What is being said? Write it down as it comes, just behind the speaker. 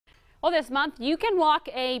Well, this month you can walk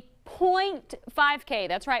a 0.5K.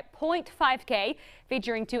 That's right, 0.5K,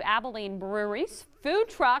 featuring 2 Abilene breweries, food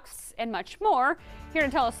trucks, and much more. Here to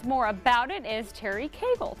tell us more about it is Terry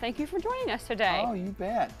Cagle. Thank you for joining us today. Oh, you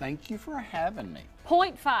bet. Thank you for having me.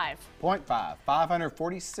 0.5. 0.5,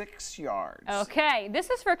 546 yards. Okay, this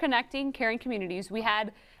is for connecting caring communities. We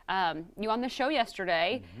had you on the show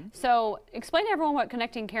yesterday. So explain to everyone what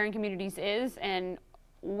Connecting Caring Communities is and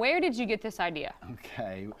where did you get this idea?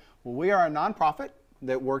 Okay, well, we are a nonprofit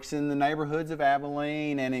that works in the neighborhoods of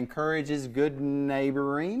Abilene and encourages good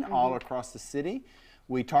neighboring all across the city.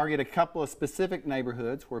 We target a couple of specific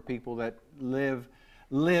neighborhoods where people that live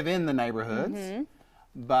in the neighborhoods.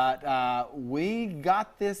 But we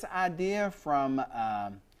got this idea from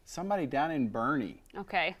somebody down in Boerne.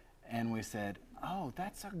 Okay. And we said, oh,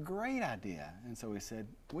 that's a great idea. And so we said,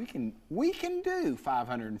 we can do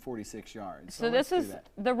 546 yards. So this is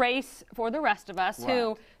the race for the rest of us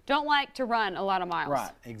who don't like to run a lot of miles.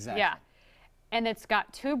 Right, exactly. Yeah. And it's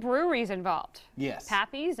got 2 breweries involved. Yes.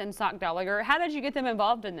 Pappy's and Sockdolager. How did you get them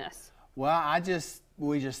involved in this? Well,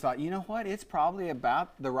 we just thought, you know what, it's probably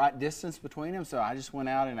about the right distance between them. So I just went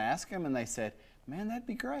out and asked them and they said, man, that'd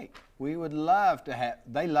be great. We would love to have,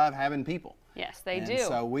 they love having people. Yes, they do.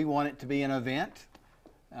 So we want it to be an event.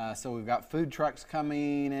 So we've got food trucks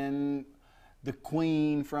coming, and the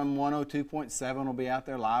Queen from 102.7 will be out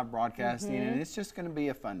there live broadcasting, and it's just going to be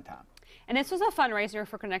a fun time. And this was a fundraiser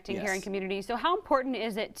for Connecting Yes. Caring Communities. So how important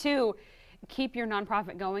is it to keep your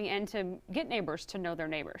nonprofit going and to get neighbors to know their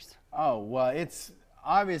neighbors? Oh, well, it's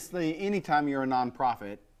obviously anytime you're a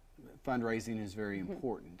nonprofit, fundraising is very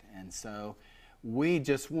important. And so we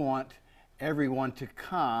just want everyone to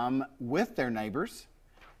come with their neighbors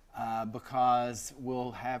because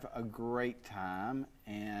we'll have a great time.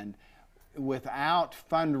 And without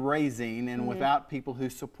fundraising and without people who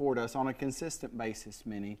support us on a consistent basis,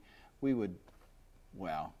 Minnie, we wouldn't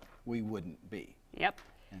be. Yep.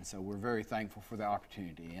 And so we're very thankful for the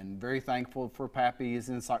opportunity and very thankful for Pappy's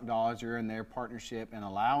and Sockdolager and their partnership and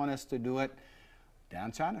allowing us to do it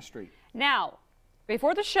down China Street. Now,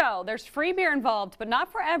 before the show, there's free beer involved, but not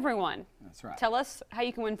for everyone. That's right. Tell us how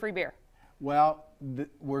you can win free beer. Well,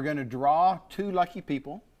 we're going to draw 2 lucky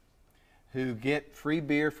people who get free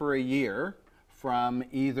beer for a year from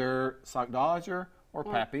either Sockdolager or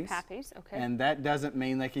Pappy's. Pappy's, okay. And that doesn't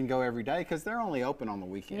mean they can go every day because they're only open on the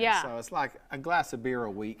weekends. Yeah. So it's like a glass of beer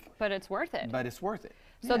a week. But it's worth it. But it's worth it.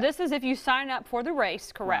 So this is if you sign up for the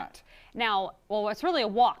race, correct? Right. Now, well, it's really a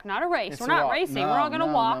walk, not a race. It's We're a not walk. racing. No, We're all going to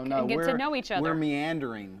walk no. and get to know each other. We're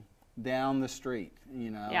meandering down the street,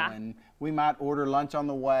 you know, Yeah. and we might order lunch on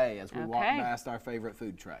the way as we walk Okay. past our favorite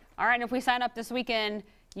food truck. All right, and if we sign up this weekend,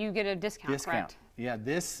 you get a discount, correct? Yeah,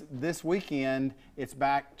 this weekend it's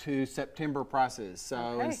back to September prices. So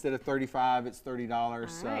Okay. instead of $35, it's $30. All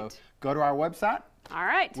So right. go to our website, All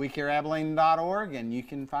right. wecareabilene.org, and you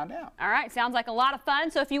can find out. All right, sounds like a lot of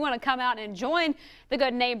fun. So if you want to come out and join the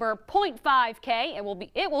Good Neighbor 0.5K,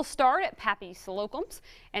 it will start at Pappy's Slocum's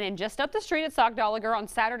and then just up the street at Sockdolager on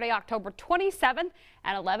Saturday, October 27th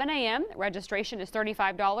at 11 a.m. Registration is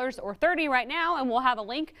 $35 or $30 right now, and we'll have a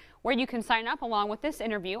link where you can sign up along with this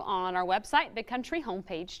interview on our website,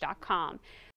 bigcountryhomepage.com.